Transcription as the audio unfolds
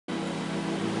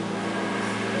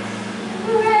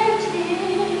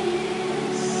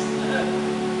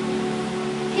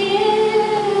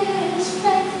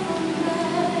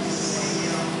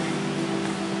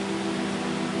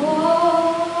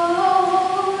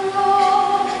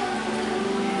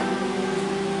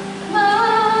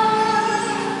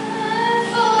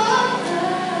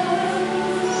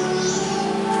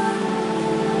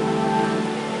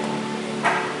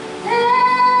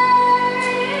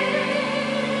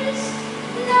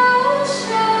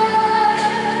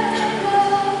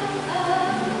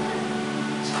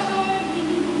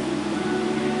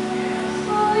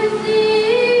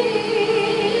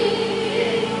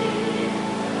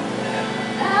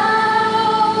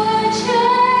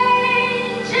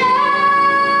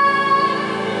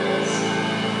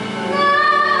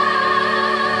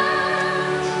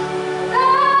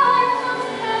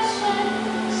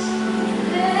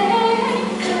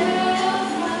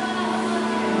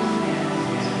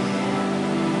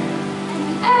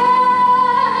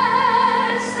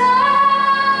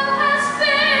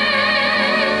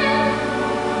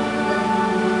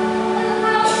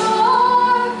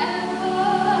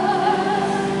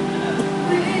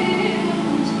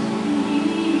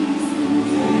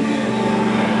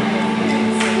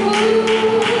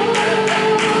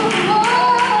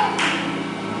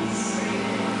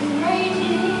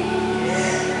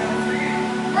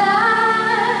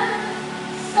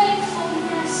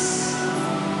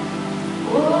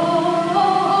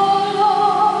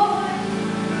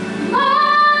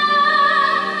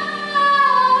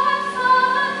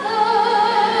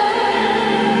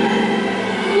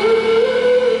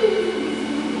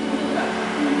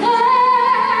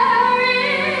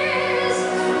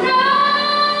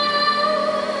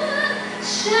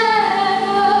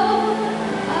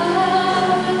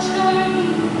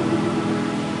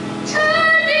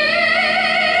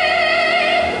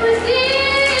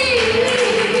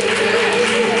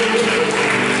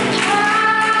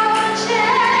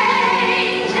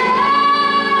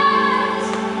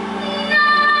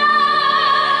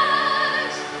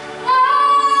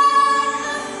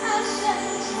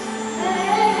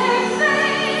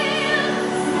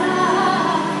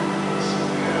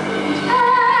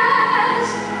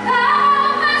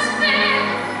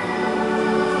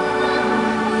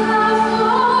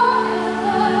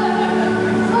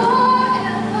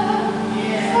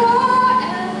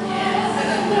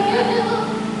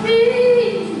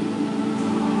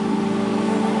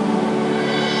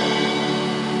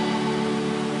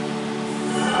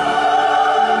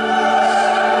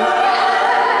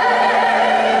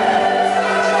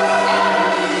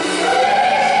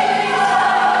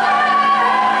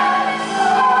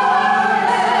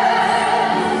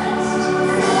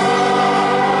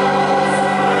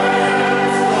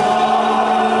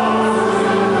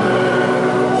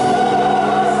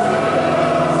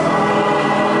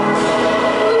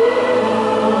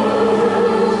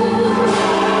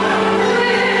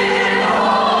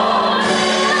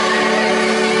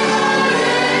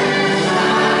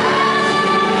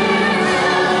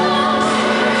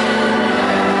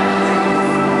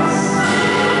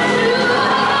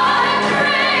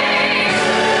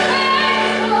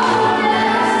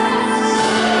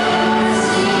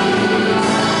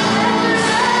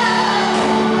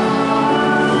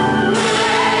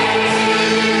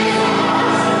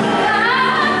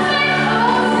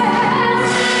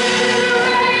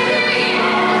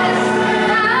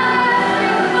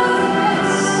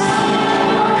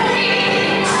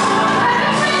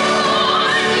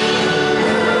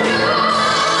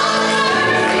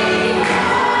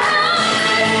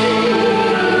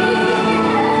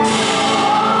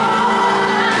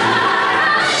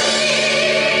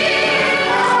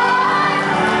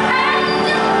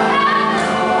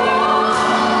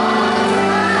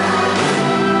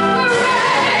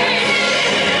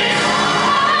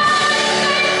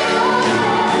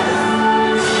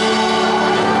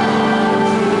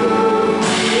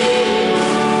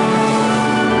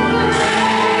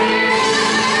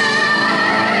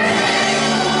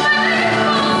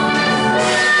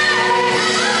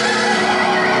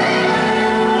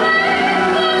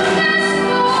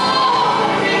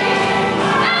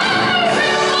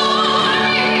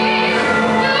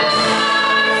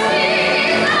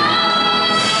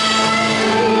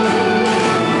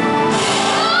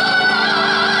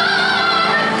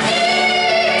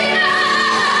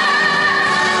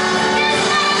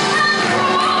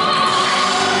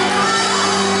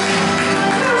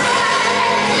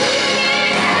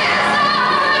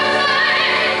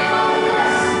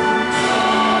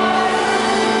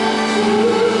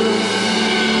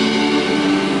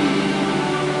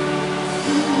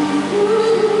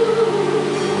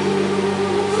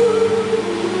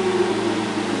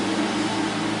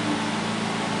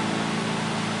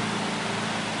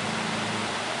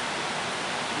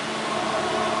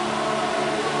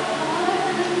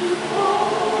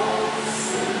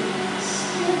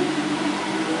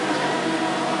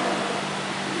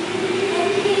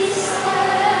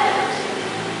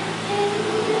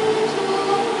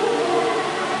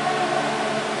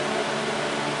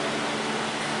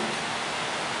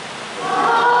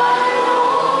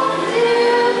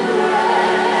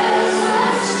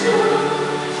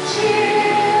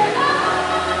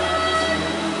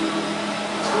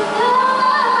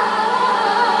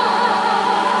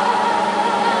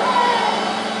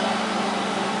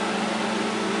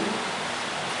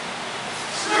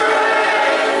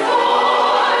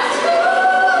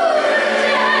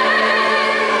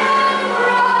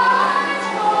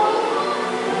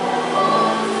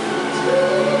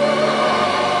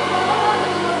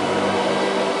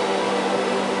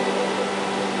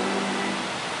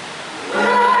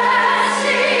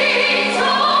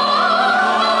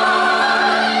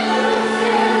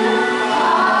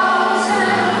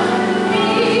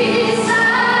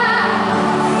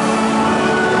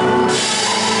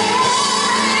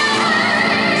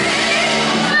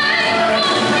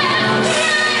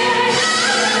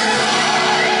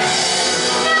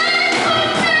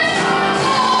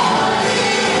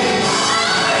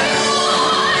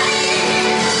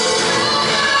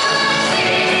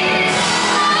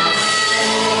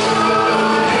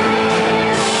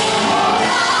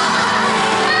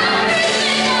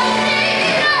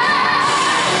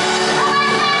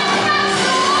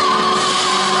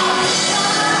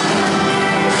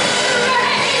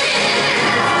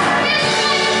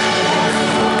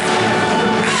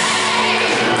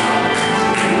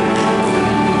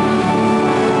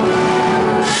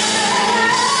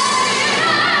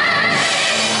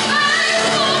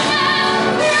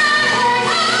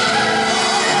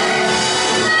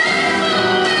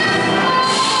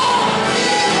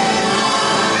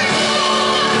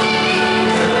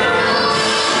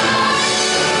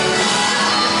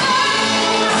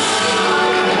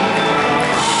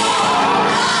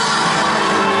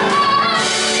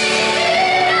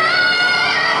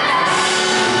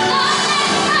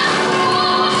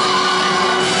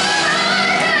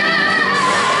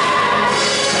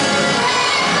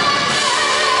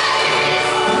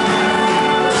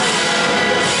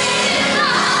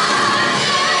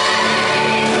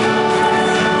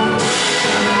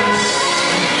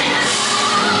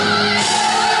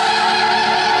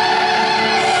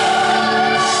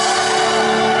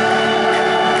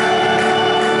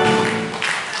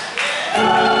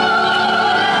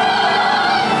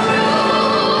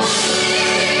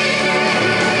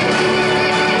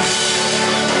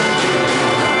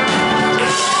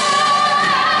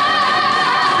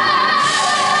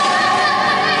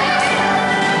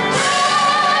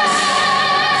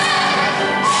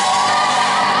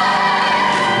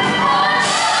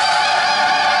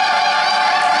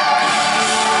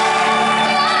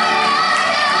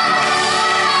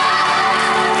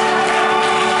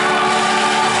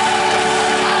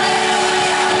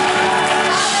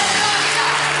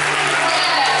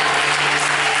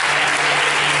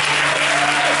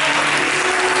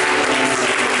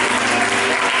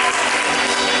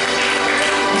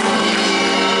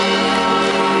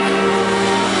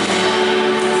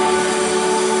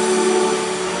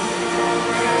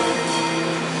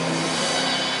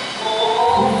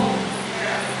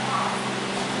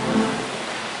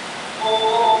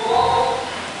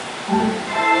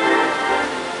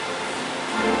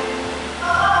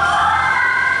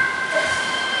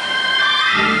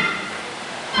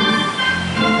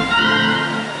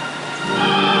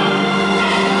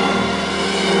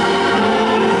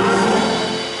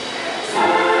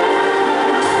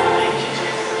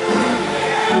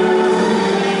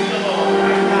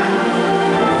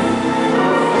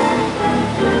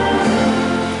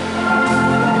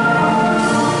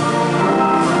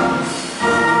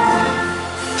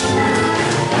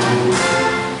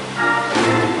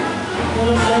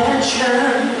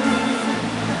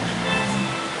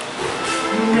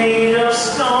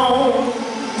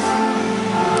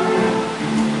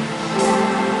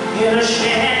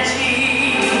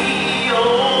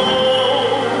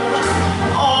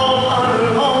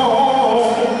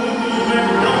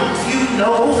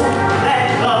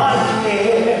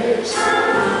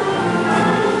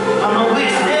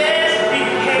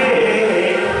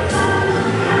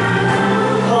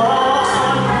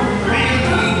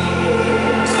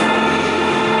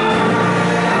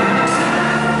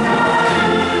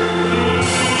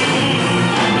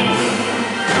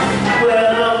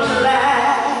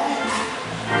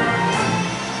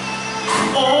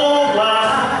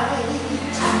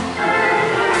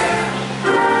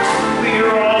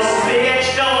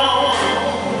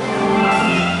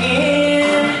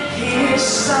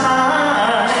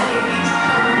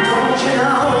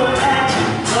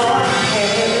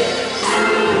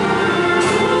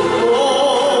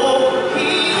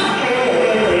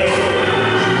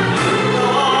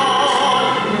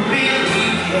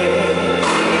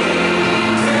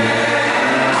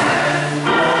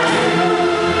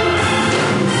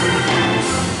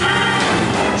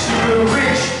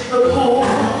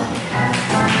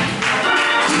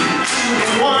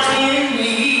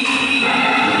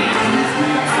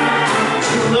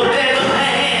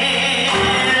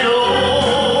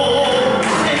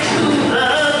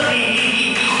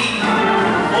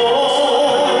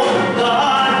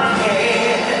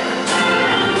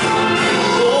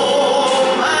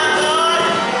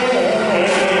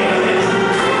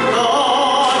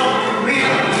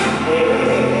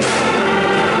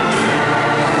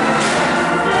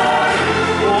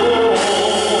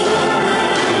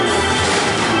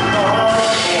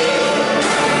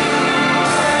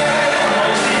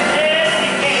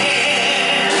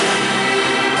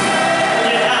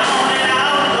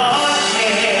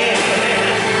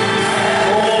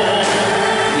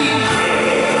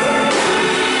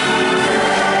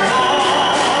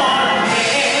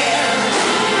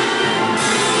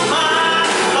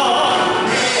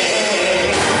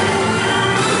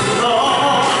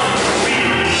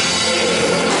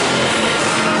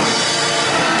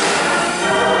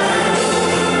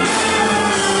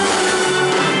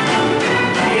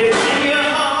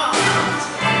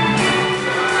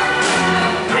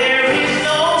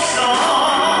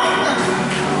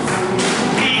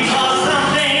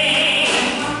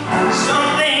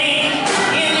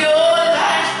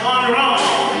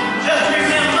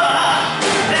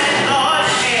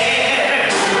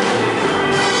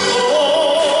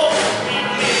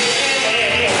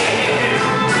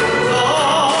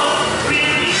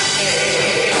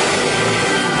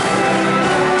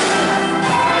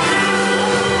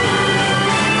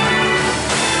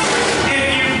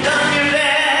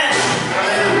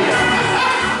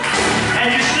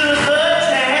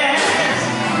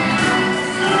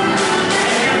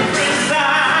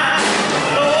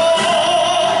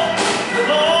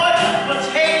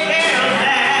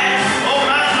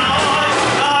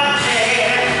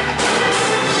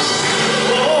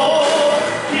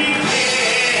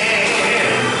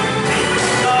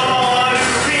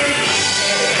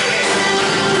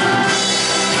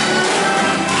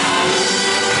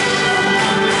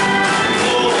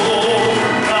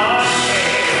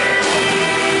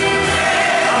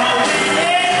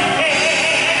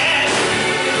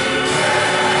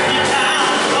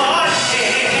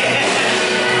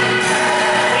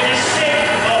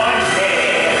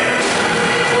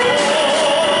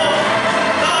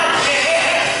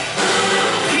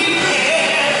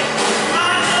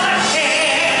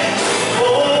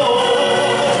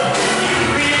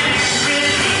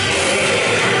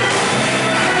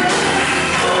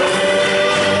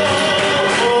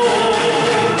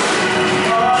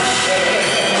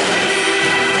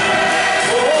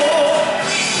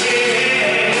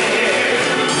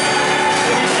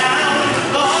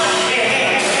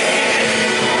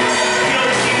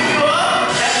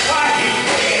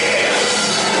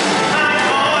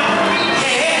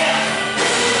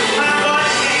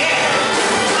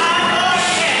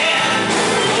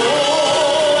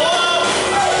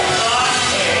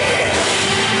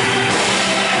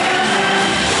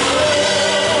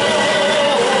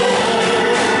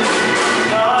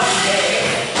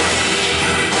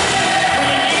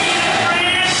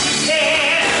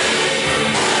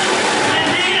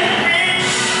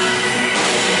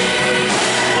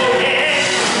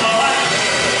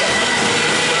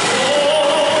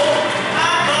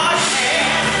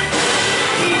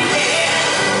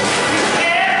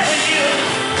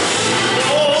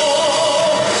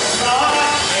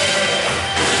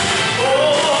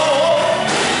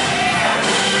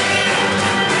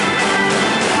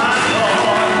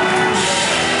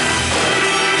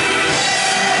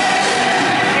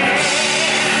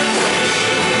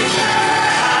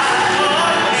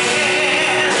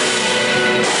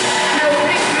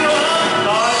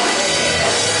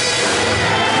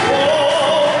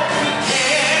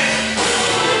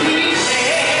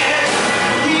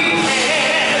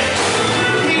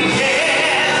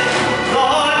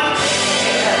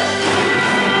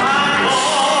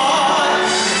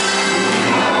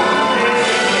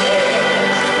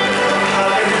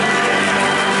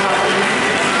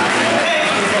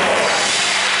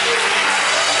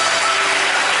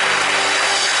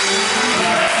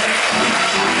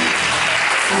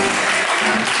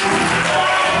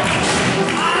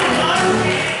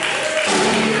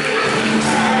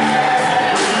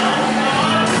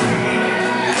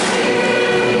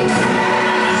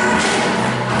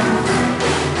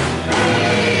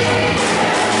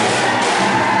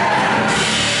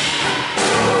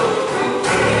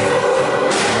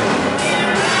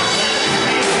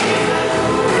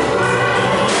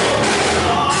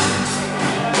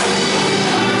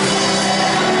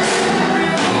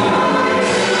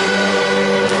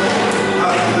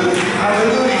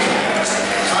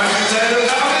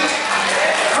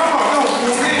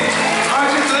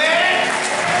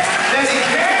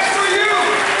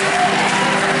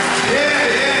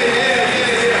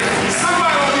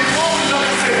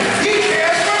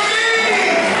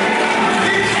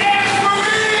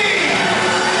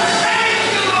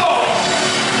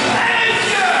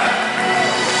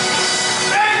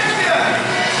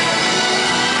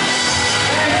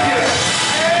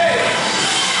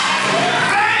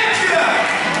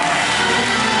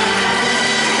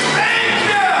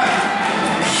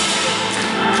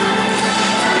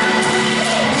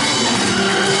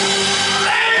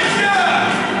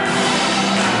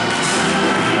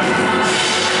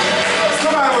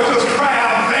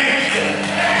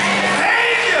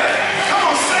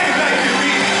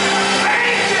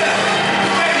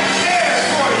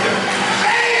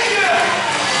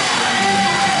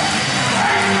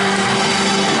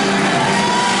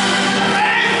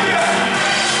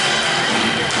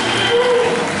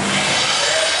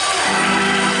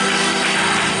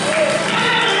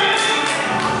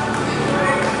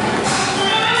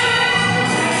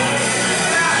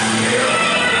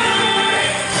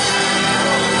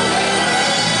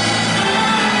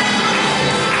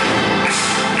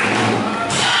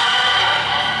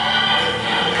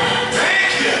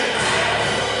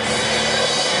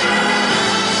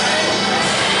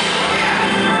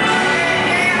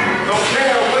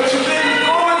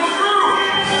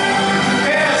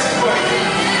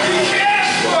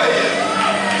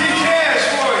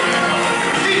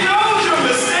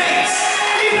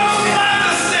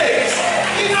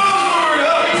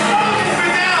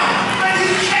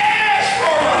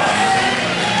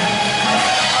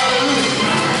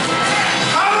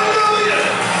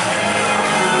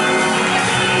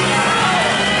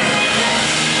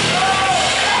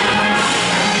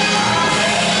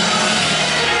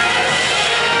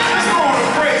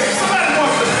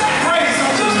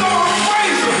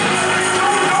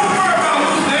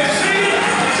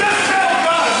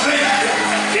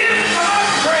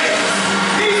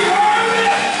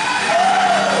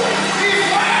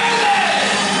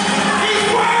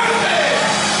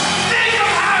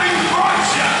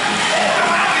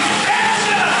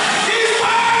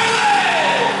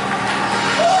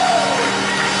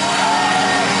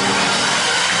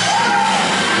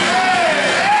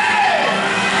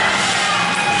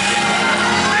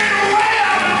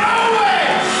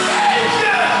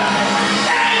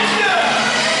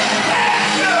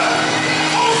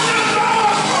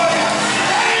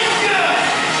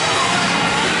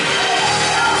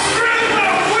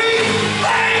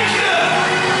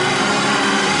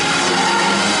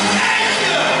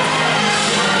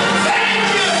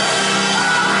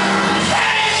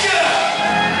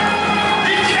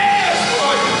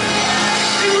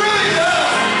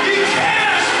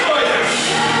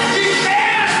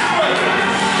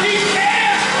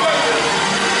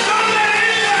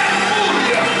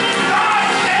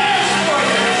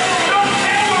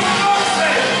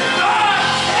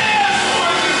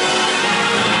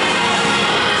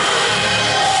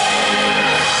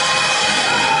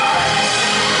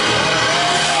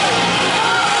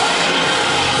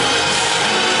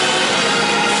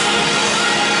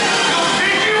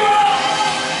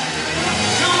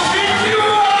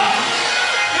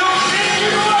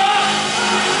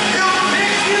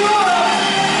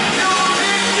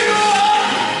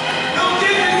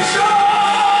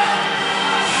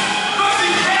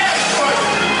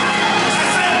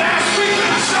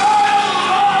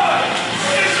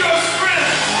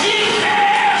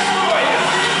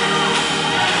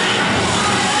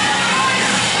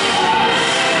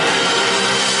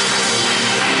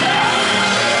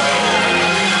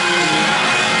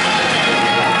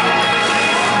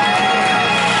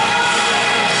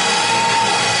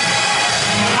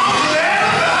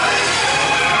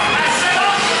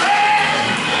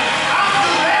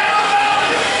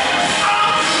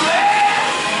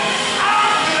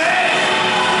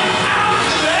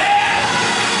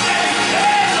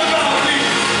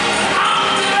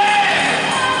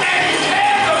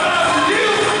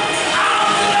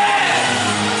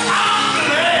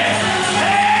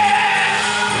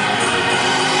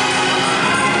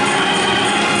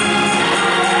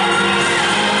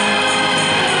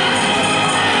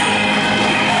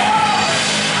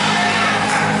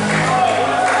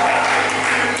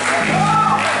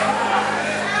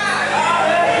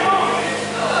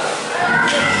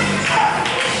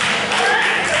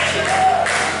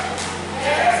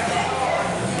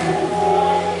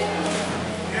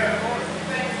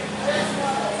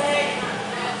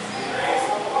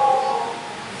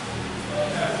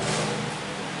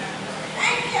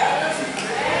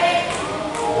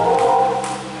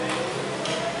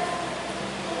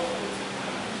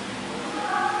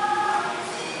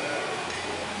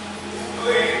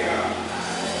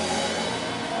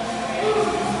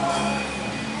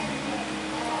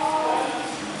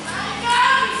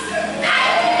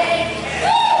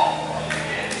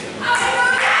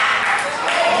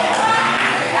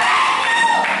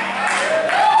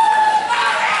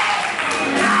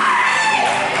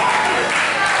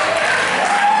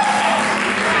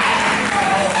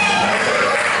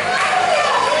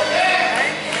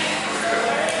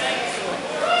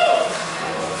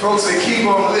Folks say, keep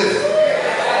on living.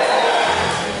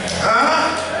 Huh?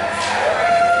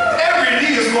 Every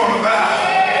knee is going to bow.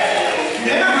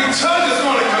 Every tongue is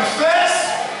going to confess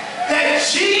that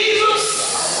Jesus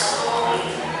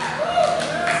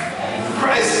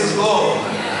Christ is Lord.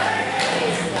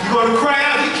 You're going to cry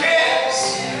out, He cares.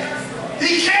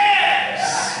 He cares.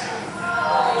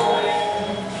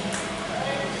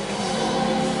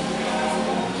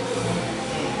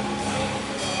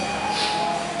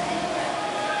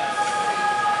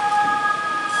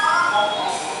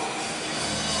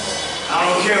 I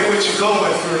don't care what you're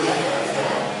going through.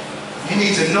 You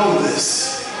need to know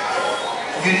this.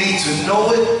 You need to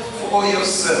know it for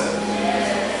yourself,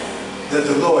 that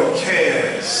the Lord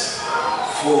cares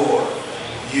for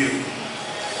you.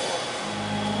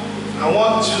 I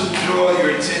want to draw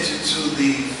your attention to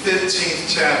the 15th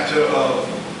chapter of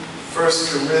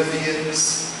 1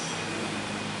 Corinthians.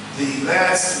 The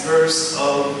last verse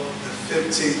of the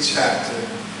 15th chapter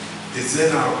is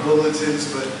in our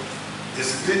bulletins, but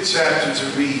it's a good chapter to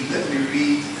read. Let me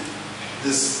read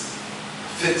this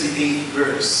 58th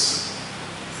verse.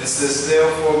 It says,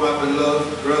 therefore, my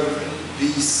beloved brethren, be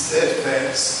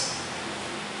steadfast,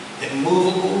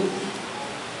 immovable,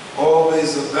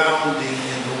 always abounding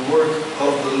in the work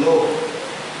of the Lord,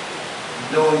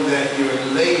 knowing that your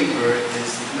labor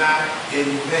is not in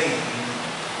vain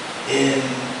in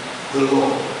the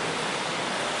Lord.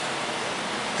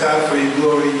 God, for your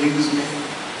glory, use me.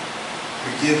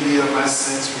 Forgive me of my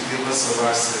sins. Forgive us of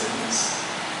our sins.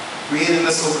 Create in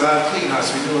us, oh God, clean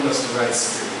hearts, renewing us the right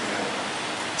spirit, God.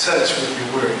 Touch with your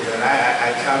word, God.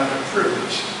 I count it a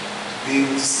privilege to be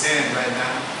able to stand right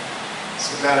now.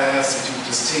 So God, I ask that you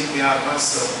just take me out of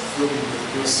myself and fill me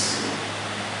with your spirit.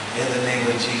 In the name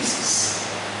of Jesus.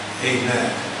 Amen.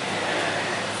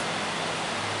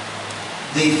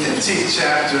 The 15th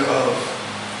chapter of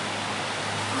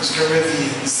 1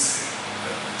 Corinthians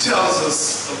tells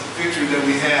us of the victory that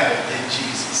we have in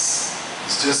Jesus.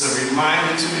 It's just a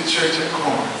reminder to the church at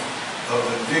Corinth of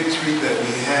the victory that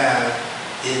we have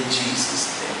in Jesus.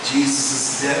 And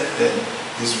Jesus' death and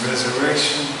his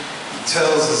resurrection. He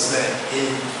tells us that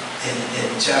in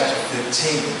chapter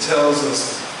 15, it tells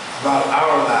us about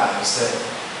our lives, that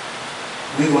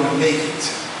we want to make it.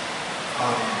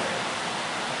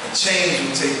 A change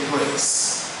will take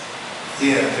place.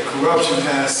 Yeah, the corruption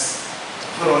has to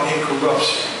put on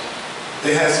incorruption.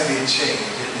 There has to be a change.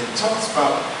 It talks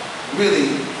about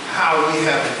really how we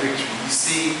have the victory. You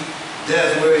see,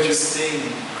 death, where is your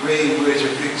sting? Grave, where is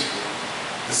your victory?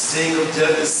 The sting of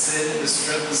death is sin, and the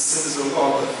strength of sin is the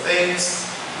law. But thanks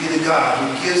be to God who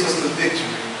gives us the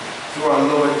victory through our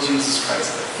Lord Jesus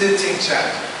Christ. The 15th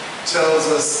chapter tells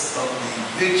us of the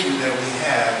victory that we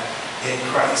have in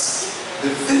Christ. The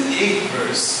 58th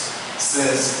verse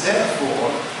says,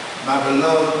 therefore, my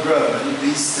beloved brethren,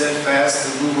 be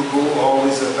steadfast, immovable,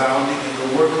 always abounding in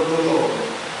the work of the Lord.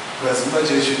 For as much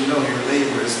as you know your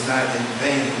labor is not in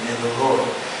vain in the Lord.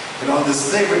 And on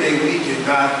this Labor Day weekend,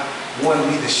 God wanted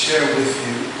me to share with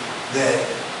you that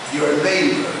your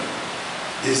labor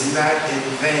is not in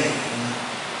vain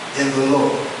in the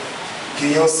Lord.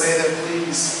 Can y'all say that,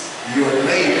 please? Your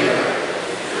labor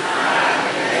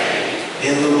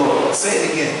in the Lord. Say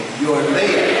it again. Your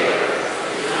labor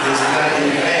is not in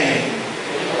vain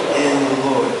in the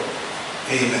Lord.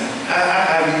 Amen.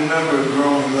 I remember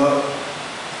growing up,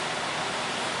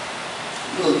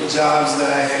 little jobs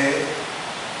that I had,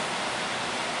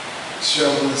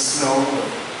 shoveling snow or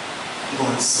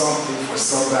doing something for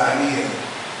somebody, and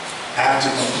after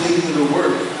completing the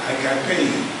work, I got paid.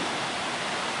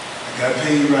 I got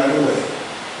paid right away.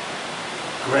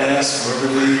 Grass, wherever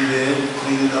they did,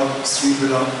 clean it up, sweep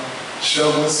it up,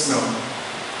 shovel snow.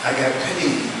 I got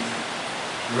paid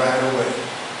right away.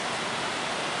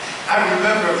 I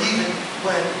remember even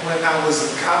when I was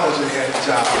in college, I had a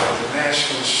job at the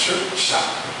National Shirt Shop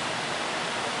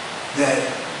that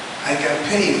I got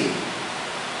paid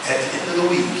at the end of the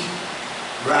week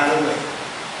right away.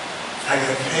 I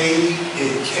got paid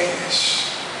in cash.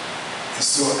 And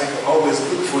so I could always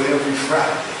look for every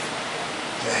Friday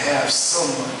to have some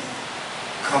money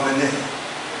coming in.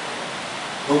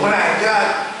 But when I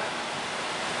got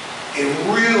a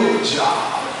real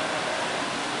job,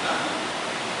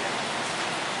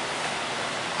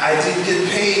 I didn't get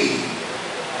paid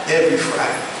every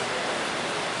Friday.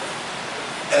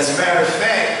 As a matter of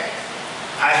fact,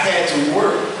 I had to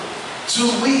work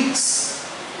 2 weeks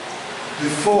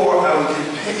before I would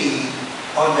get paid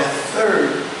on that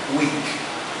third week.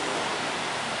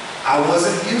 I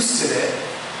wasn't used to that.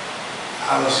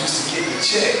 I was used to getting a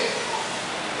check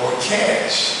or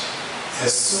cash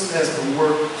as soon as the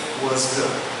work was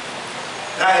done.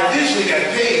 I eventually got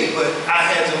paid, but I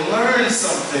had to learn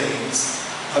some things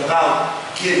about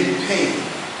getting paid.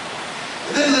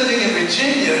 And then living in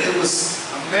Virginia, it was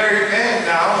a married man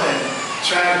now and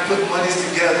trying to put monies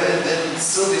together, and then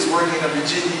Sylvia's working at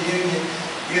Virginia Union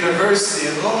University,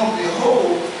 and lo and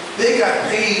behold, they got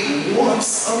paid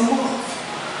once a month.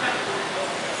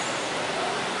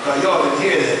 Now y'all didn't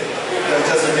hear that. That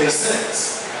doesn't make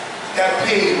sense. Got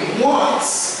paid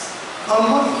once a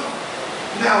month.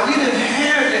 Now we didn't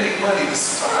have any money to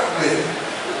start with.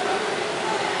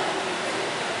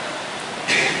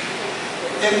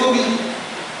 And when we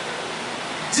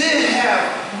did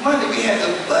have money, we had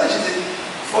to budget it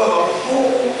for the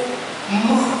whole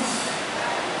month.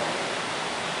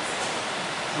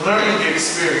 Learning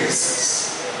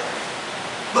experiences.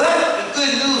 But the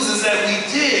good news is that we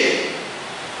did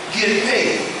get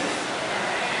paid.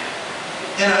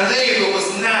 And our labor was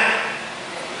not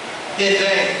in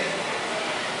vain.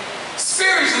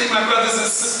 Spiritually, my brothers and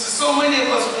sisters, so many of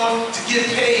us want to get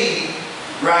paid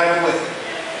right away.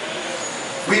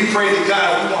 We pray to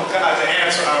God, we want God to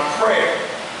answer our prayer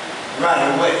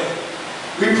right away.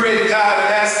 We pray to God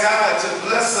and ask God to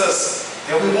bless us,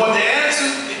 and we want the answer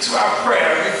to our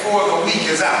prayer before the week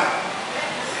is out.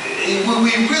 We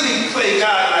really play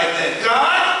God like that.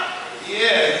 God,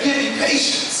 yeah, give me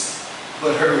patience,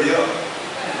 but hurry up.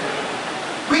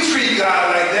 We treat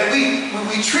God like that.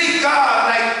 We treat God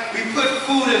like we put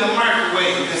food in the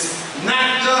microwave. It's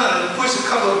not done. Push a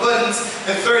couple of buttons,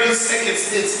 in 30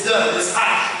 seconds, it's done. It's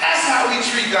hot. That's how we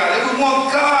treat God. If we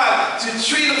want God to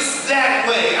treat us that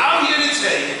way, I'm here to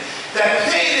tell you that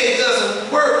payday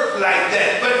doesn't work like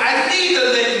that. But I need to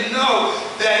let you know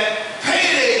that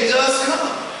payday does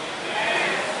come.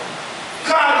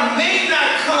 God may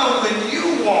not come when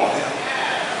you want him.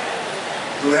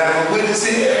 Do we have a witness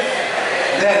here?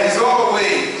 That he's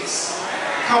always,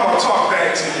 come on, talk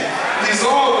back to me. He's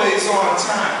always on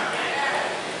time.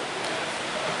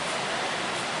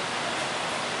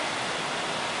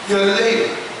 Your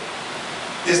labor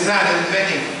is not in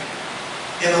vain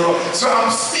in the Lord. So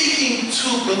I'm speaking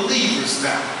to believers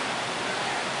now.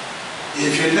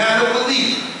 If you're not a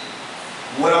believer,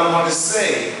 what I'm going to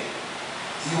say,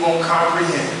 you won't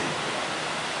comprehend.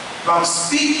 But I'm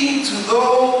speaking to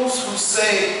those who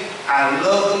say, I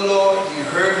love the Lord, he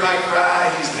heard my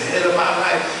cry, he's the head of my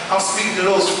life. I'm speaking to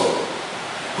those folk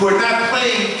who are not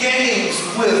playing games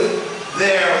with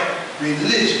their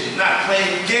religion, not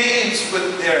playing games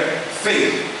with their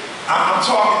faith. I'm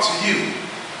talking to you.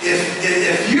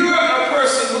 If you're a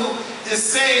person who is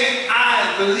saying,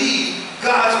 I believe,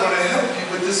 God's going to help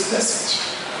you with this message.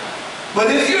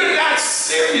 But if you're not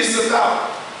serious about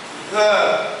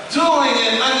doing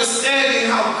and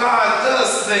understanding how God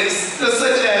does things,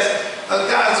 such as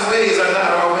God's ways are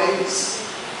not our ways.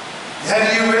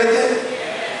 Have you read that?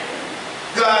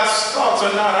 God's thoughts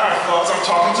are not our thoughts. I'm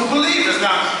talking to believers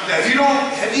now. If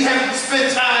you haven't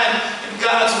spent time in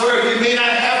God's word, you may not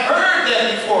have heard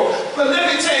that before. But let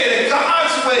me tell you that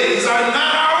God's ways are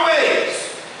not our ways.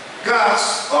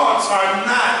 God's thoughts are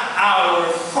not our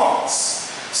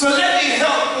thoughts. So let me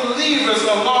help believers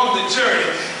along the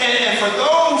journey. And for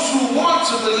those who want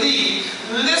to believe,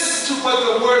 listen to what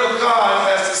the Word of God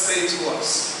has to say to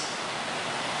us.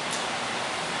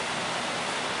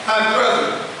 My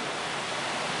brethren,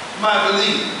 my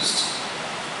believers,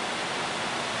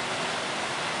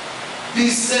 be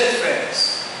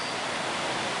steadfast,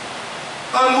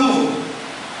 unmovable,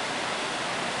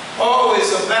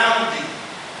 always abounding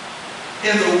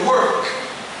in the work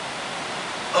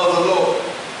of the Lord.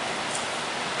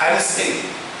 I didn't say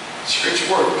church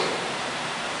work.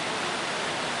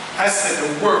 I said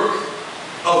the work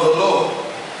of the Lord,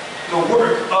 the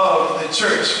work of the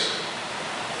church.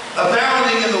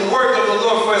 Abounding in the work of the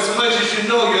Lord, for as much as you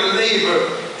know your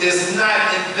labor is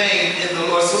not in vain in the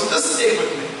Lord. So just stay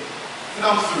with me. And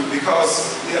I'm through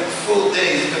because we have a full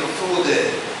day. It's been a full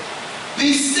day.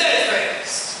 Be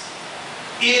steadfast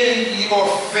in your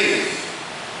faith.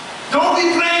 Don't be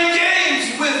playing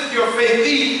games with your faith.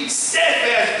 Be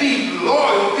steadfast, be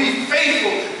loyal, be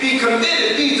faithful, be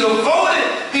committed, be devoted,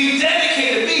 be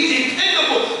dedicated, be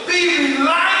dependable, be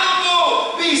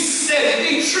reliable, be steady,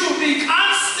 be true, be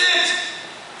constant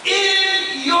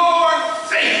in your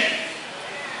faith.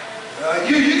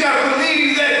 You got to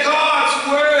believe that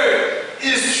God's word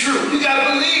is true. You got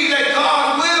to believe that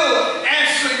God will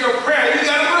answer your prayer. You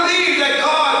got to believe that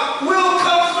God will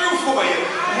come through for you.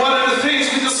 One of the things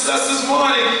we discussed this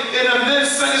morning in a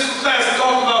men's Sunday school class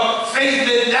talking about faith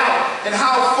and doubt and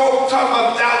how folk talk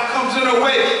about doubt comes in our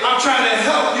way. I'm trying to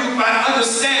help you by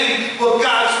understanding what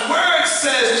God's word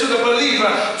says to the believer.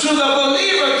 To the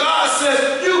believer, God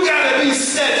says, you got to be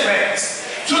steadfast.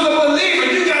 To the believer,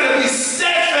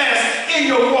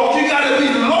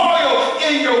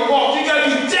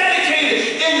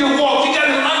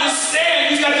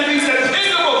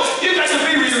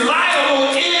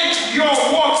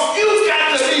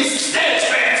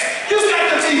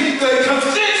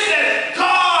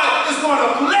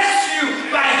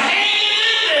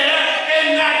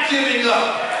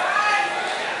 up.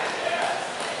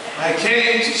 When I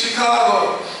came to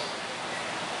Chicago,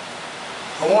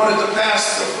 I wanted to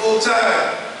pastor full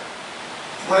time.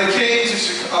 When I came to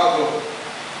Chicago,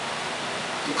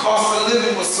 the cost of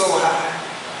living was so high.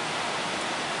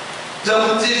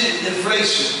 Double-digit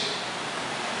inflation.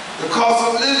 The cost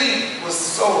of living was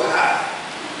so high.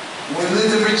 When we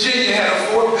lived in Virginia, had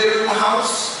a 4-bedroom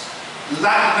house,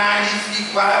 lot 90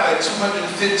 feet wide by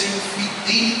 215 feet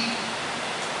deep,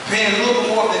 paying a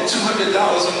little more than $200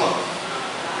 a month.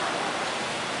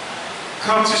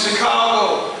 Come to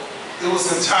Chicago, it was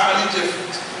entirely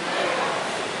different.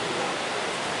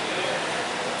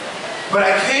 But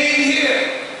I came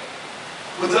here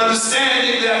with the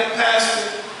understanding that I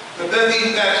pastored the Beth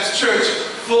Baptist Church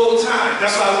full-time.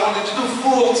 That's what I wanted to do,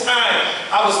 full-time.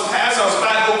 I was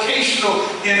bivocational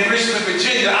in Richmond,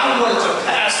 Virginia. I wanted to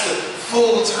pastor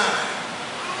full-time.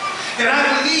 And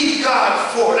I believed God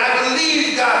for it. I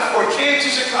believed God for it. Came to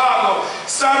Chicago,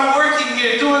 started working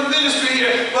here, doing ministry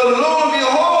here. But lo and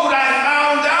behold, I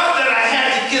found out that I had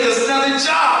to get another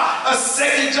job, a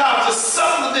second job to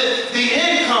supplement the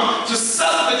income, to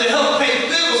help pay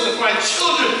bills with my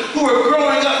children who were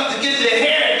growing up, to get their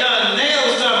hair done,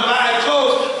 nails done, buy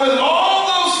clothes, with all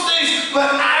those things.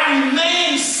 But I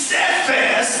remained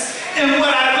steadfast in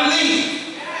what I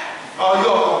believe. Oh,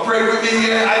 y'all gonna pray with me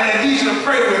here? I need you to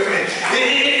pray with me.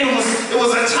 It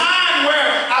was a time where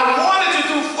I wanted to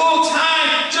do full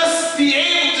time, just be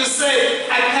able to say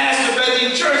I pastored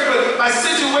Bethany Church, but my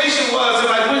situation was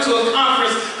if I went to a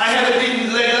conference, I had to be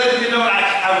let you know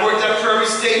I worked at Prairie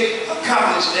State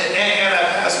College and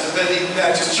I pastored Bethany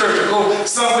Baptist Church. I go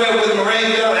somewhere with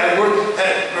Moraine Valley, I worked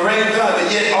at Moraine Valley,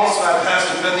 but yet also I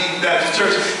pastored Bethany Baptist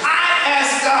Church.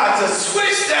 Ask God to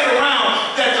switch that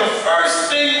around, that the first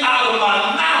thing out of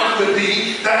my mouth would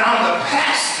be that I'm the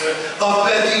pastor of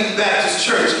Bethany Baptist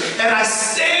Church. And I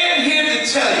stand here to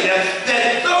tell you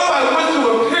that though I went through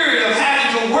a period of having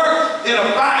to work in a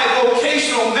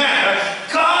bivocational manner,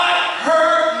 God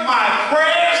heard my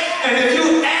prayers. And if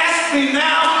you ask me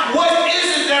now, what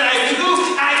is it that I do?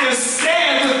 I can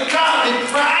stand with godly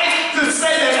pride to say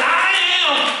that I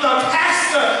am the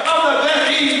pastor of the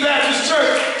Bethany Baptist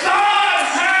Church.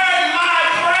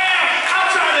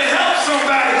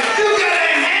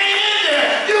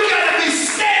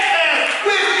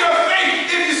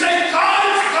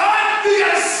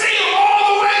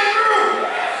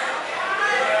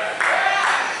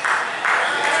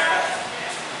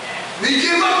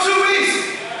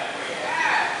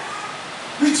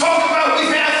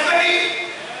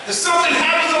 If something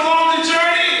happens along the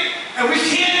journey and we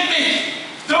can't make it,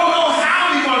 don't know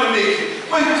how we're going to make it,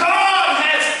 but God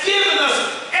has given us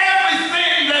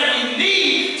everything that we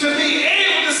need to be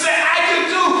able to say, I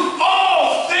can do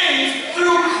all things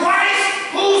through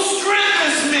Christ who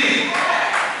strengthens me.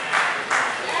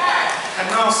 And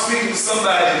now I'm speaking to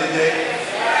somebody today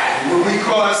where we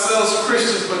call ourselves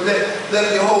Christians, but let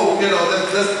me hold,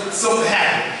 let something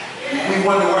happen. We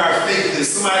wonder where our faith is.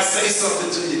 Somebody say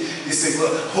something to you. You say,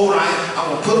 well, hold on,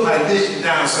 I'm going to put my vision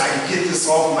down so I can get this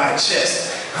off my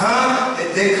chest. Huh?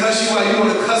 And they cuss you out. You're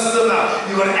going to cuss them out.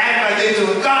 You're going to act like they do.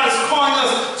 God is calling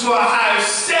us to a higher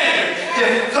standard.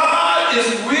 If God is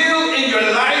real in your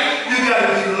life, you got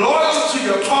to be loyal to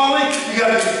your calling. You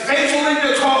got to be faithful in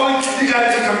your calling. You got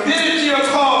to be committed to your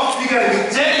call. You got to be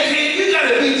dedicated. You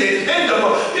got to be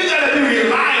dependable. You got to be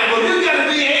reliable. You got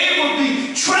to be able to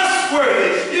be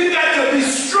trustworthy. You got to be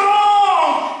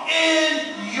strong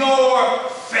in your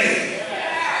faith.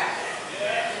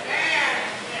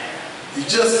 You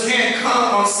just can't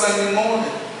come on Sunday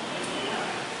morning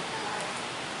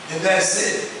and that's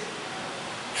it.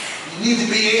 You need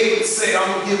to be able to say, I'm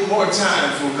going to give more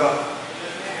time for God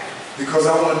because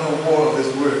I want to know more of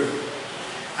His Word.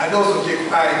 I know it's going to get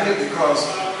quiet here because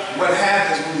what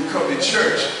happens when we come to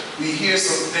church, we hear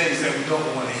some things that we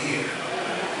don't want to hear.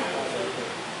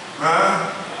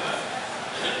 Huh?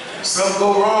 Some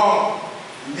go wrong.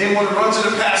 And they want to run to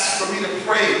the pastor for me to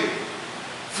pray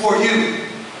for you.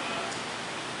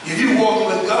 If you're walking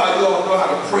with God, you all know how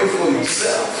to pray for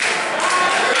yourself.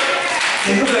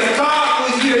 And you know that God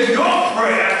will hear your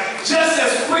prayer just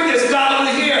as quick as God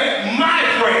will hear my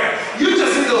prayer. You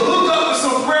just need to hook up with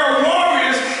some prayer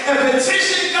warriors and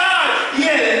petition God.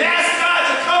 Yeah, and ask God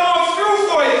to come on through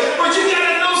for you. But you got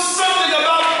to know something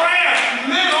about prayer.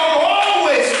 Men ought to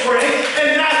always pray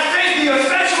and not think the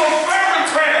effectual fervent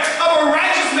prayer of a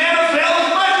righteous man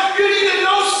availeth much. You need to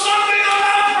know something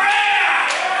about prayer.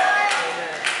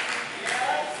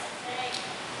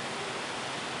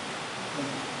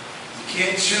 You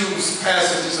can't choose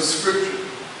passages of scripture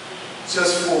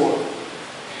just for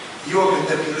your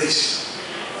manipulation.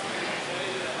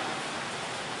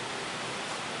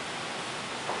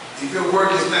 If your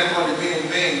work is not going to be in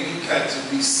vain, you got to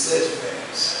be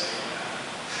steadfast.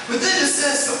 But then it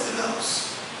says something else.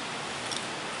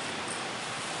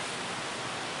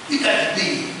 You got to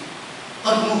be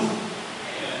unmovable.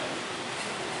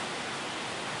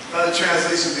 Other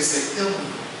translations, they say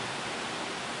immovable.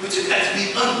 But you got to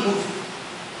be unmovable.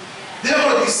 There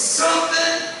ought to be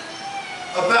something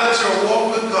about your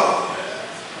walk with God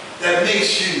that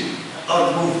makes you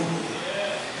unmovable.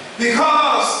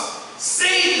 Because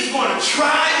Satan is going to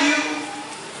try you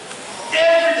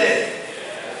every day.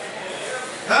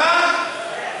 Huh?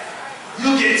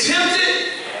 You'll get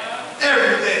tempted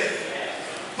every day.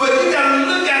 But you got to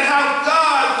look at how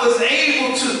God was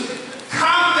able to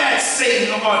combat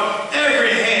Satan on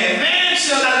every hand. Man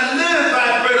shall not live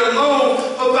by bread alone,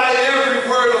 but by every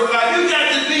word of God. You got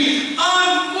to be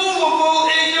unmovable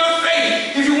in your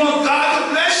faith. If you want God to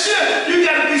bless you, you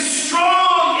got to be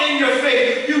strong in your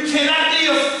faith. You cannot be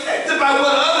affected by what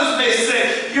others may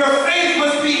say. Your faith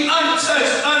must be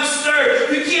untouched, unstirred.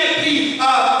 You can't be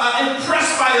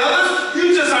impressed by others.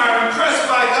 You just are impressed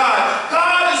by God.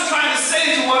 God is trying to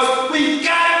say to us, we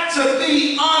got to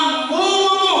be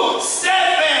unmovable,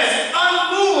 steadfast,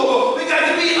 unmovable. We got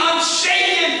to be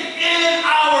unshaken in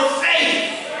our faith.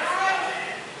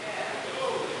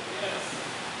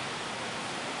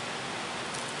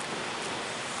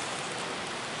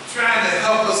 Trying to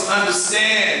help us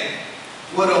understand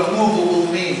what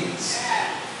unmovable means.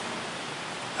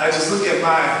 I just look at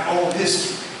my own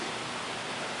history.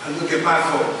 I look at my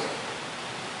folk.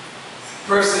 A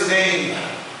person named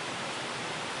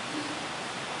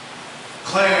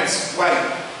Clarence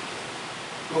White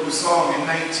wrote a song in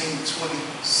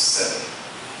 1927.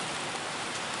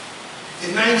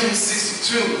 In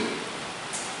 1962,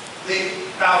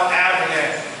 Ralph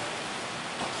Abernathy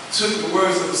took the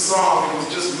words of the song and it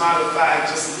was just modified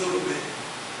just a little bit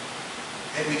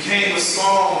and became a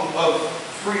song of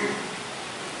freedom.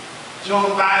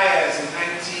 Joan Baez in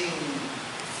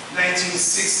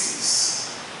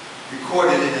 1960s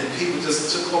recorded it and people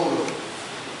just took hold of it.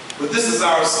 But this is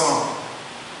our song.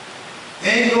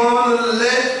 Ain't gonna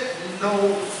let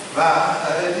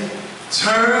nobody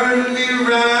turn me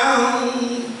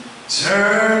round,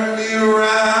 turn me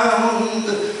round,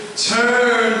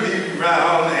 turn me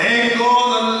round. Ain't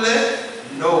gonna let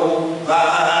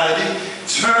nobody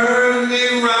turn me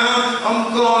round.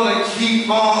 I'm gonna keep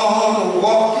on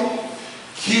walking,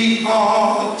 keep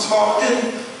on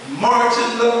talking,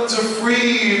 marching up to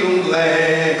freedom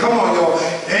land. Come on, y'all.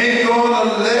 Ain't gonna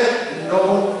let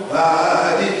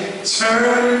nobody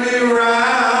turn me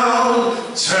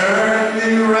round, turn me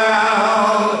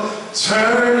round,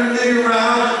 turn me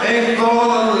round. Ain't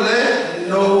gonna let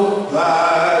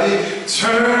nobody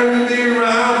turn me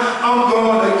round. I'm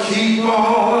gonna keep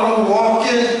on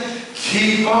walking,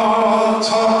 keep on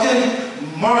talking,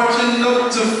 marching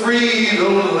up to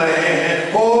freedom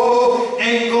land. Oh,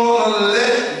 ain't gonna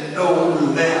let no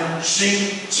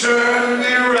lynching turn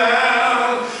me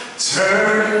round,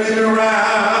 turn me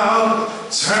round,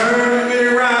 turn me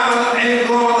round. Ain't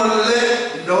gonna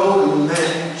let no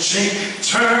lynching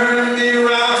turn me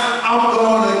round. I'm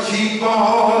gonna keep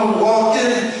on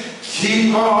walking,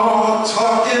 keep on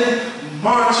talking,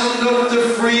 marching up to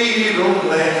freedom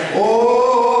land.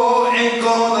 Oh, ain't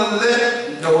gonna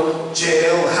let no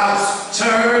jailhouse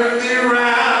turn me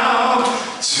round,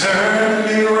 turn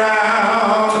me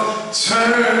round,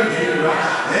 turn me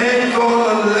round. Ain't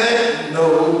gonna let no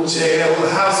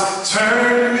jailhouse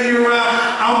turn me round.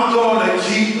 I'm gonna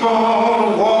keep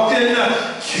on walking,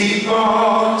 keep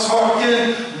on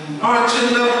talking,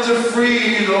 marching up to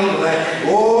freedom land.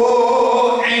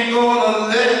 Oh, ain't gonna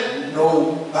let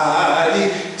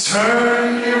nobody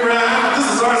turn me round. This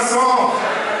is our song.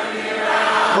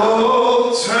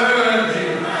 Oh, turn me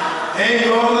round. Ain't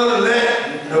gonna let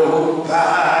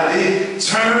nobody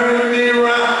turn me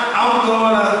round. I'm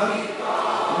gonna keep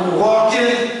on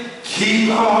walking,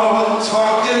 keep on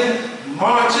talking,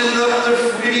 marching up to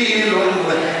freedom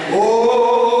land.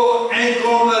 Oh, ain't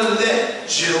gonna let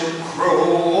Jim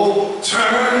Crow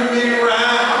turn me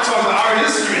round. I'm talking about our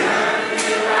history.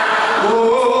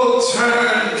 Oh,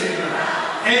 turn me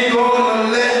round. Ain't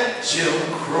gonna let Jim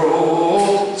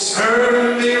Crow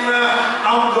turn me round.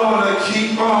 I'm gonna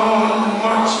keep on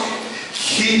marching,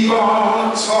 keep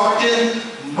on talking,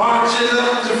 marching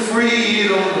up to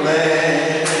freedom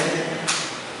land.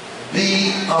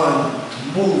 Be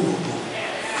unmovable.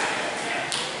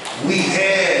 We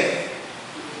had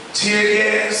tear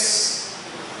gas,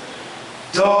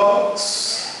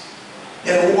 dogs,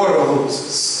 and water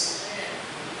hoses.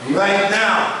 Right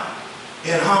now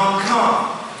in Hong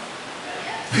Kong,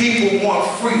 people want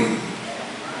freedom.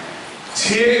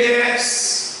 Tear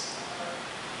gas,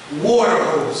 water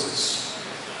hoses.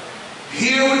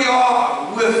 Here we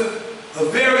are with a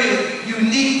very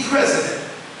unique president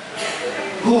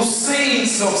who's saying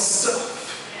some stuff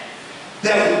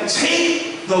that would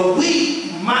take the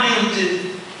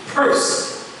weak-minded person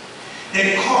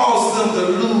and cause them to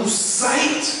lose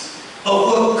sight of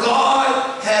what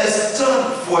God has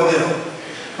done for them.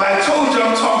 But I told you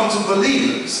I'm talking to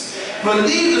believers.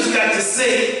 Believers got to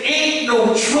say, ain't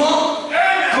no Trump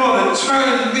gonna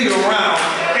turn me around.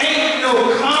 Ain't no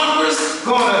Congress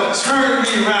gonna turn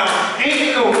me around.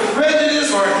 Ain't no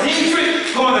prejudice or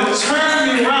hatred gonna turn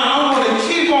me around. I'm gonna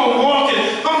keep on walking.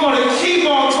 I'm gonna keep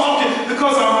on talking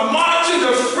because I'm marching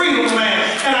to freedom land.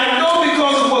 And I know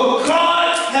because of what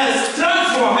God has done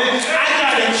for me, I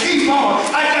gotta keep on.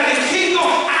 I gotta keep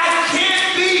on. I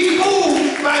can't be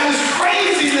moved by this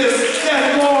craziness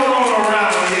that's going on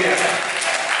around here.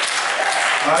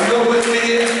 Are you with me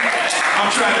here?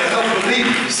 I'm trying to help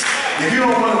believers. If you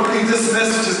don't want to believe, this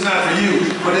message is not for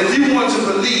you. But if you want to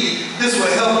believe, this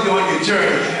will help you on your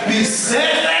journey. Be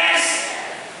steadfast,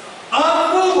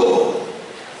 unmovable,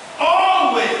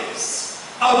 always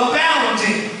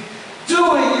abounding,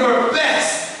 doing your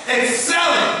best,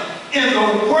 excelling in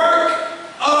the work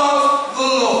of the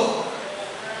Lord.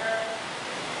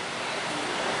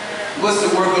 What's the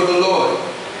work of the Lord?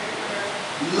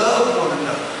 Love one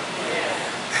another.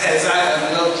 As I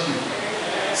have loved you,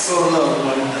 so love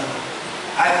one another.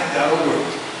 I think that'll work.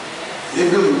 It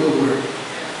really will work.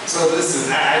 So listen,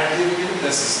 I give you a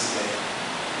message today.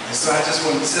 And so I just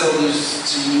want to tell this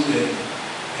to you and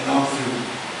I'm through.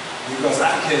 Because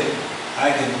I can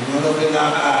run up and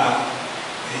down the aisle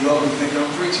and you all be thinking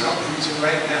I'm preaching. I'm preaching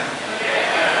right now.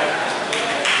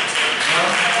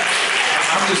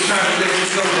 I'm just trying to let you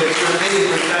know that your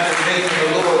name is not the name of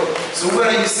the Lord. So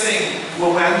what are you saying?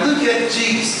 Well, when I look at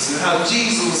Jesus and how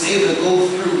Jesus was able to go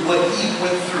through what he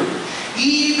went through,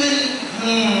 even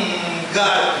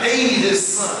God paid his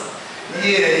son.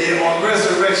 Yeah, on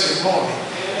resurrection morning.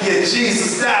 Yeah,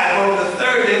 Jesus died, but on the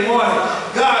third day morning,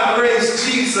 God raised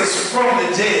Jesus from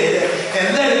the dead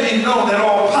and let it be known that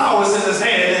all power is in his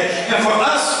hand. And for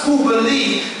us who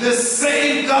believe, this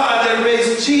same God that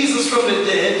raised Jesus from the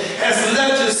dead has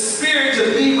left his spirit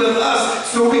to be with us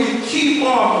so we can keep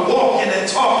on walking and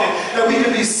talking, that we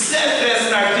can be steadfast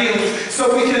in our dealings,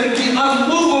 so we can be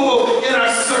unmovable in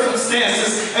our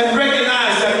circumstances and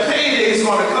recognize that payday is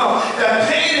going to come. That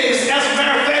payday is, as a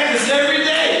matter of fact, is every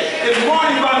day. It's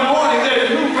morning by morning. There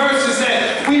are new mercies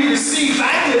that we receive.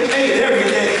 I get paid every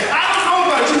day. I don't know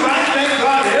about you, but I thank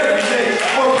God every day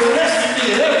for blessing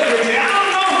me every day. I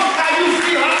don't know how you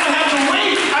feel. I don't have to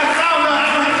wait. I found out I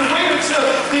don't have to wait until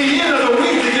the end of the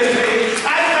week to get paid.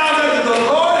 I found out that the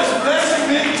Lord is blessing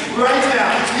me right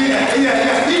now.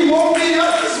 Yeah. He woke me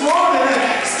up this morning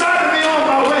and started me on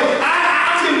my way.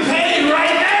 I'm getting paid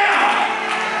right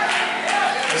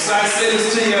now. And so I say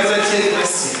this to you as I take my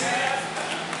seat.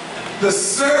 The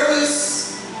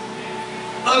service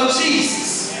of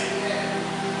Jesus,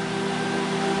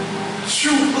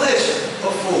 true pleasure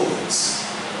affords.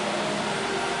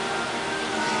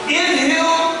 In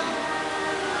him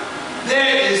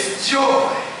there is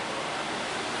joy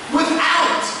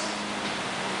without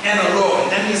an alloy.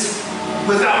 That means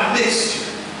without mixture.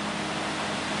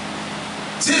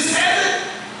 'Tis heaven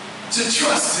to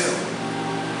trust him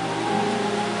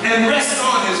and rest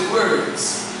on his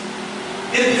words.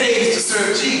 It pays to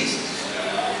serve Jesus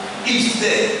each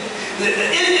day.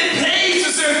 It pays to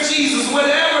serve Jesus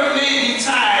whatever may be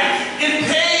tied. It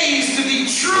pays to be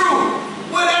true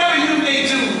whatever you may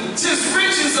do. 'Tis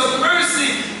riches of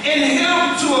mercy in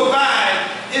him to abide.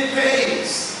 It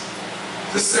pays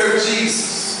to serve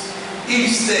Jesus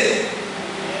each day.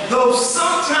 Though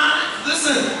sometimes,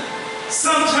 listen,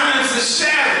 sometimes the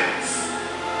shadows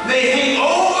may hang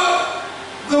over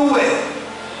the way,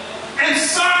 and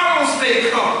sorrows may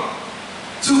come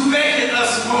to beckon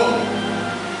us home.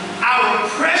 Our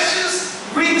precious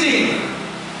Redeemer,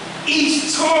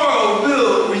 each toil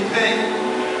will repay.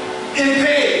 It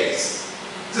pays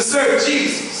to serve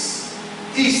Jesus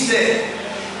each day.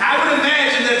 I would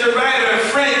imagine that the writer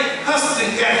Frank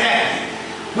Huston got happy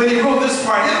when he wrote this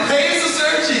part. It pays to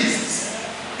serve Jesus.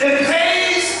 It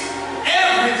pays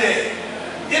every day.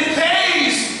 It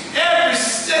pays every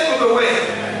step of the way.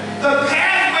 The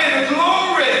pathway to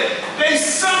glory may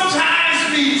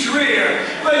sometimes be drear,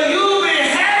 but you'll be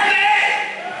happy.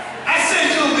 I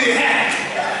said you'll be happy.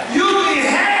 You'll be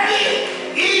happy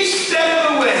each step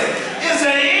of the way. Is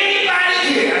there anybody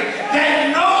here that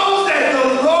knows that the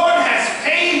Lord has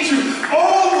paid you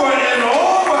over and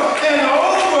over and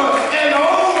over and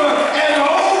over and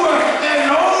over and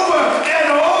over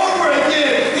and over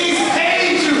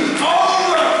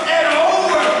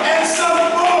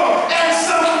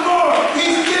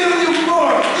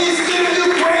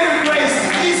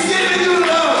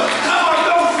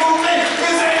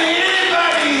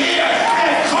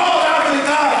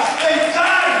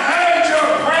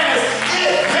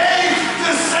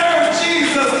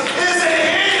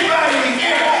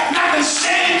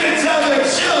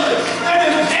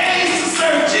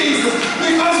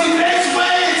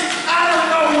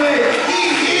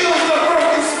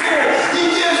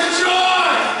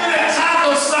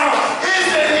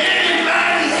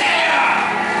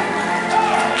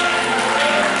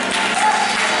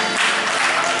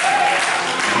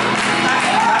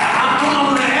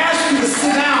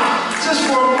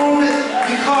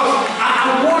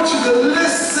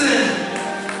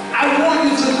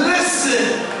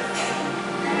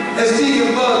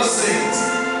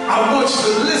want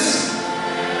you to listen.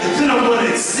 And then I want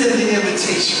to extend the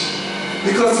invitation.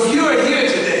 Because if you are here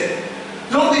today,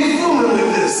 don't be fooling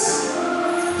with this.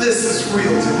 This is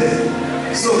real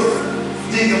today. So,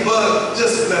 Deacon Bud,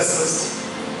 just bless us.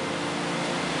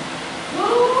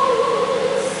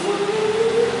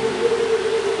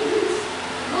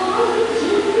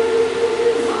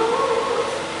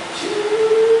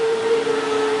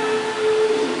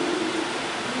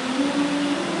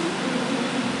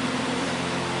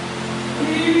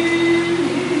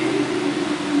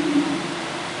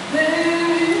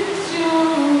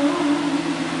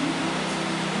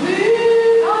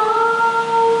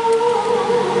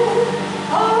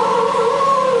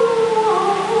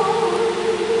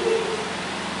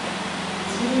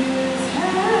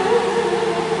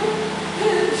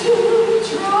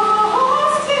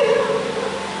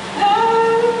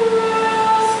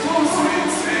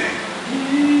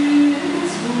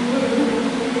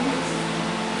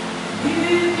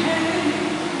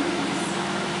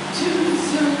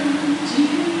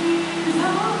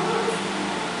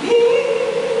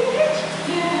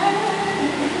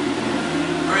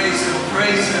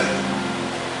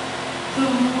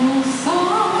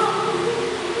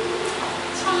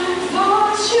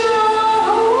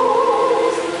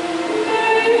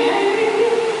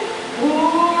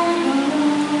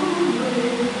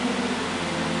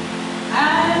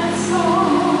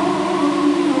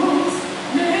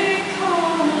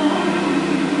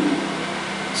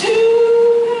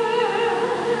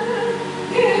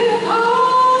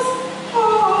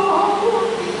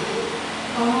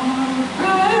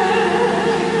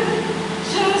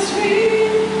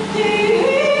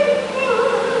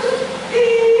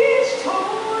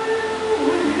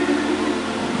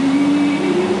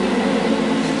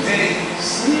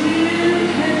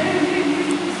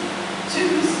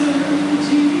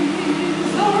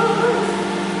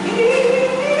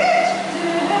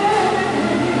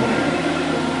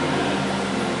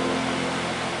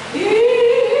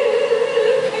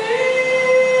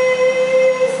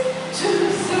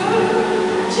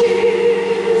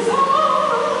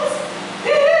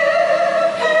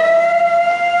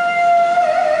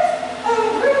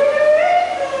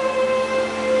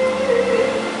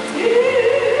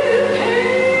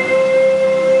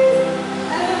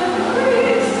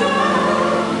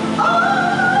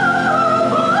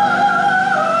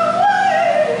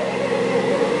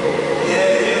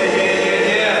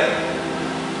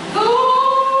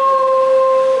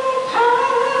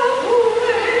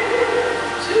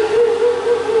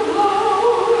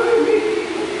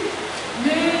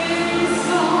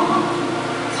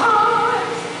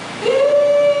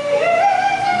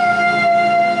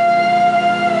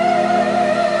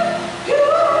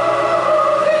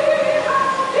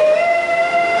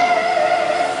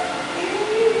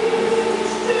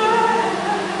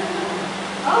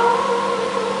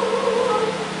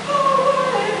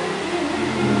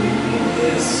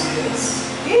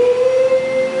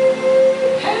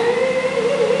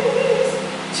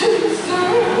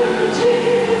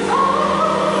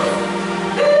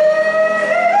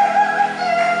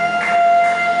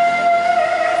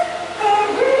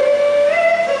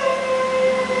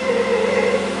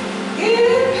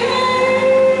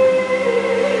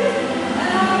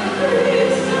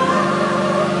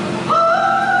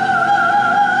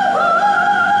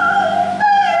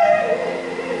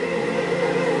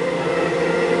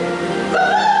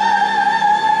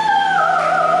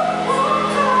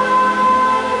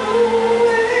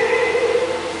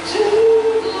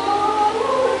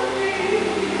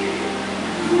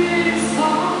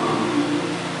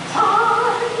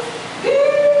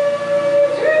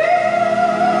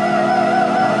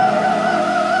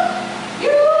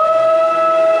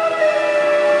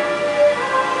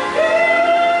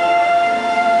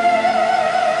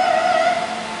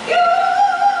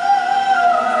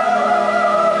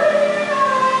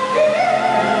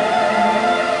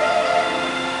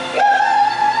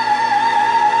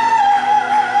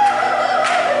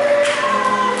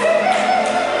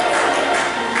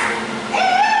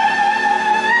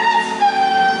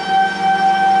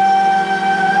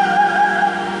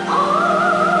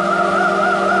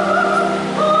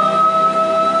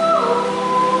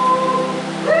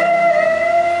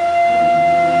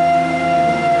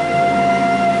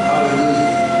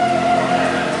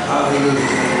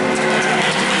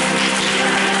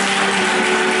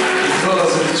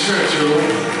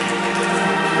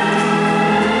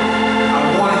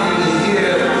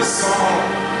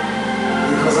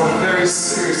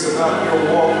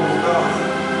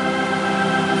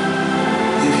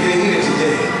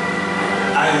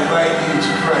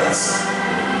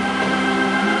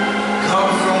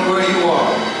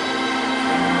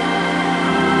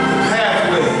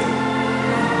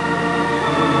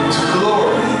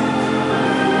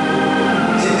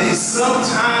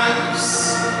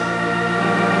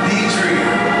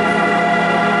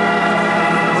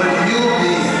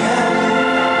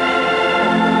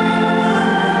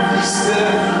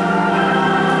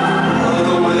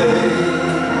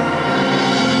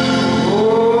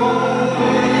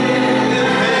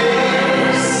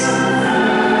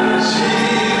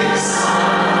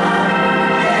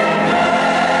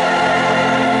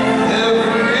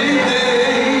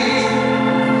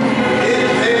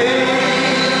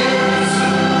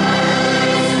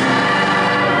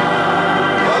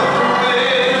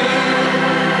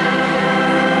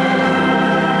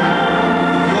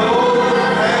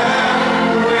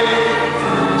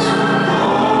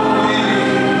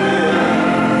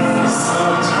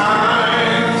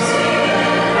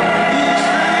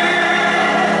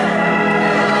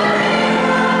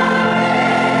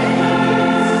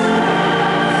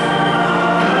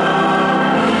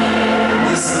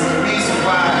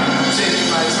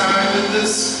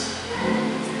 this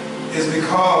is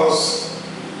because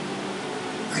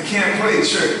I can't play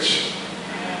church.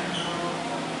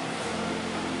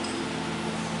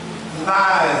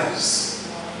 Lives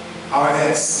are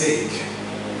at stake.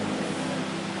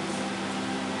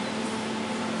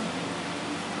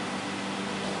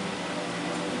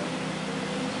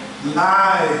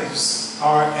 Lives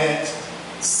are at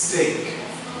stake.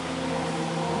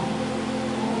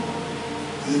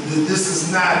 This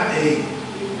is not a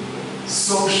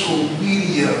social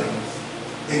media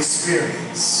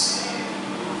experience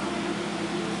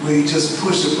where you just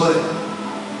push a button.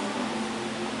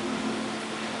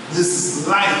 This is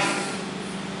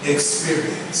life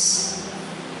experience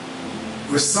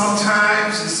where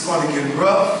sometimes it's going to get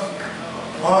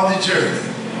rough on the journey.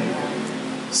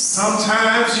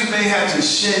 Sometimes you may have to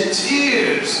shed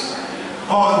tears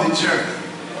on the journey.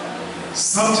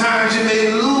 Sometimes you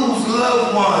may lose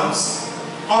loved ones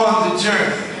on the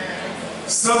journey.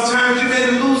 Sometimes you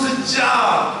may lose a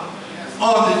job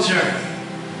on the journey.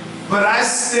 But I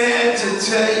stand to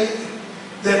tell you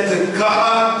that the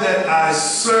God that I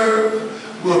serve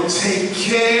will take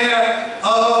care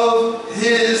of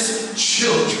his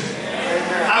children.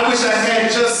 I wish I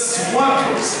had just one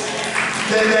person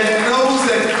that knows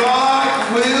that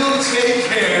God will take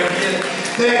care of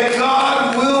you, that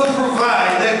God will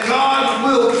provide, that God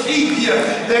will keep you,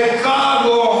 that God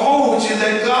will hold you,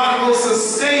 that God will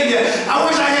sustain you. I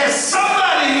wish I had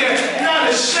somebody here not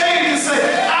ashamed to say,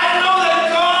 I know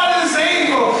that God is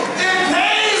able. It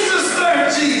pays to serve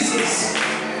Jesus.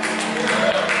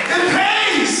 It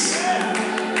pays.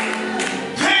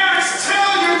 Parents,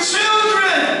 tell your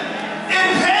children, it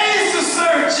pays to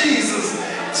serve Jesus.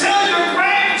 Tell your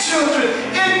grandchildren,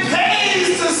 it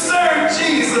pays to serve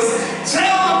Jesus.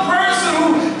 Tell the person who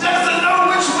doesn't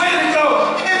know which way to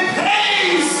go, it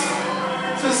pays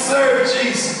to serve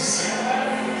Jesus.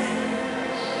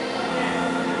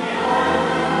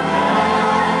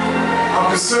 I'm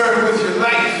concerned with your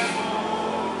life.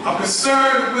 I'm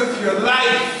concerned with your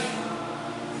life.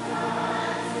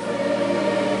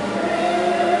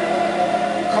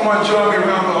 Come on, join me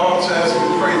around the altar as we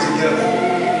pray together.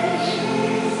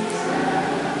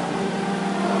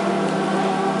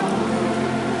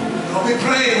 Don't be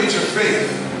playing with your faith.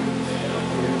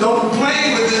 Don't be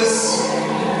playing with this.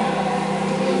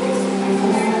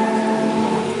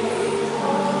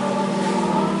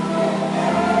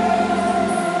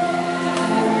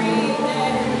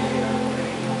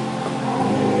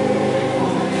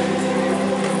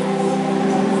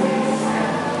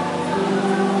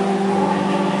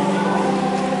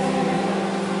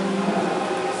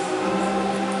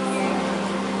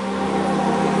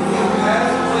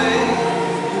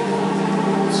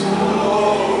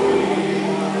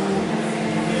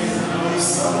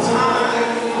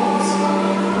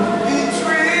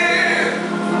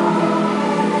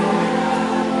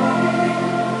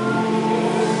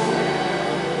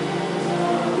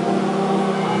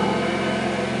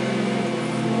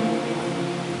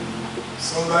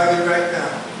 Somebody right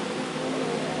now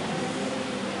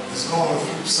is going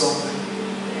through something.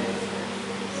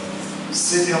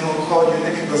 Sidney, I'm going to call your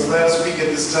name because last week at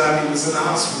this time he was in the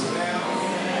hospital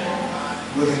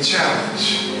with a challenge.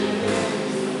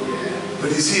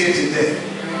 But he's here today.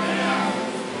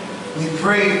 We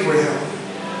prayed for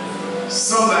him.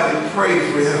 Somebody prayed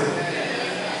for him.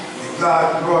 And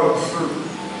God brought him through.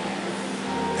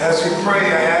 As we pray,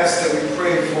 I ask that we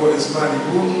pray for his mighty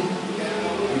Wooten.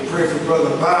 We pray for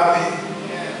Brother Bobby.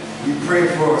 We pray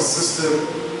for Sister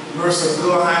Mercer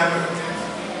Wilheimer.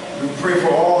 We pray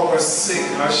for all of our sick,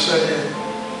 our shut-in.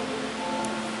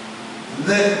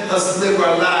 Let us live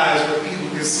our lives where people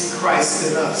can see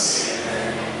Christ in us.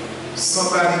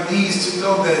 Somebody needs to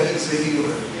know that he's a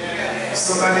healer.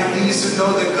 Somebody needs to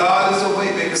know that God is a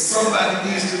way maker. Somebody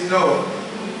needs to know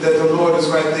that the Lord is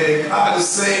right there. God is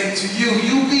saying to you,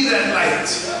 you be that light.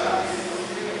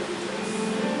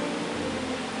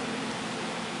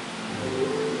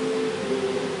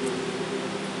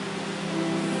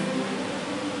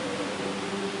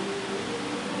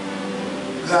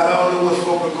 God, I don't know what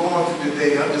folk are going through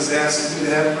today. I'm just asking you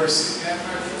to have mercy.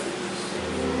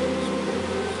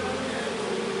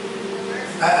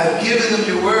 I've given them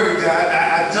your word, God.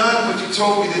 I've done what you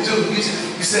told me to do.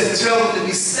 You said tell them to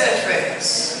be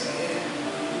steadfast,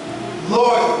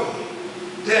 loyal,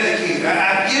 dedicated.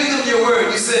 I've given them your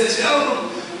word. You said tell them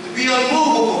to be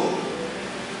unmovable.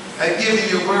 I've given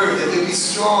your word that they be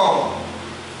strong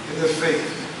in their faith.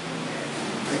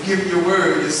 I give you your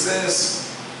word. It says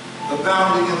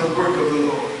abounding in the work of the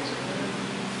Lord.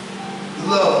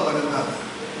 Love one another.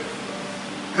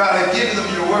 God, I've given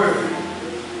them your word.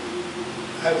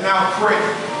 I've now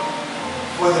prayed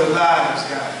for their lives,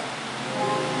 God.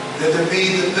 That they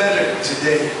made the better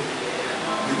today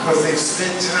because they've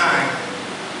spent time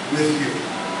with you.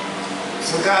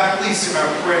 So God, please hear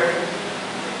our prayer.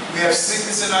 We have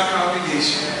sickness in our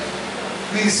congregation.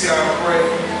 Please hear our prayer.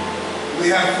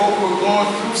 We have folk who are going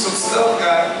through some stuff,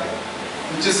 God.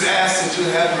 We just ask that you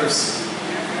have mercy.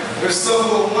 There's some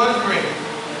who are wondering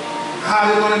how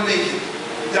they're going to make it.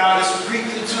 Doubt has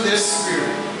creeped into their spirit.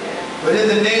 But in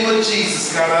the name of Jesus,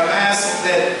 God, I'm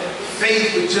asking that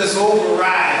faith would just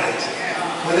override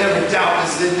whatever doubt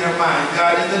is in their mind.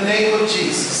 God, in the name of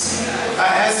Jesus,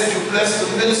 I ask that you bless the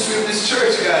ministry of this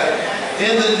church, God,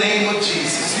 in the name of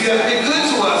Jesus. You have been good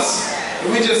to us,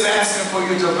 and we just asking for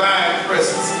your divine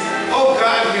presence. Oh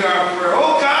God, hear our prayer.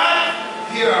 Oh God,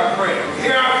 hear our prayer.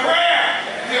 Hear our prayer.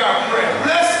 Hear our prayer.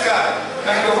 Bless God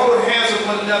as we hold hands with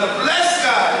one another. Bless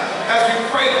God as we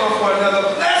pray one for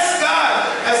another. Bless God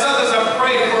as others are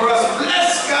praying for us.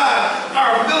 Bless God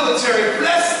our military.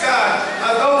 Bless God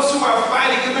those who are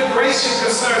fighting immigration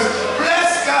concerns.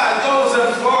 Bless God those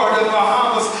in Florida,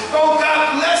 Bahamas. Oh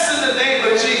God, bless in the name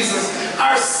of Jesus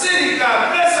our city,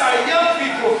 God. Bless our young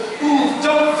people who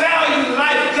don't value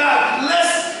life, God.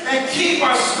 Bless and keep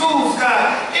our schools,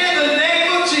 God. In the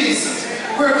name of Jesus,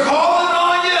 we're calling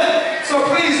on you. So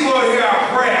please, Lord, hear our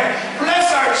prayer. Bless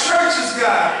our churches,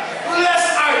 God. Bless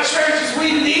our churches.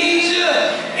 We need you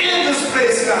in this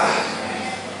place, God.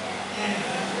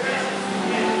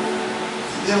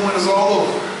 Then when it's all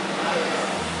over,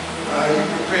 you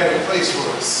prepared a place for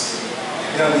us.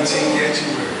 God, we take you at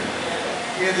your word.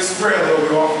 Hear this prayer, Lord,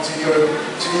 we offer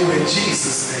to you in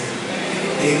Jesus' name.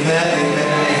 Amen, amen,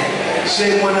 amen.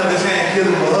 Shake one another's hand, give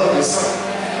them a hug or something.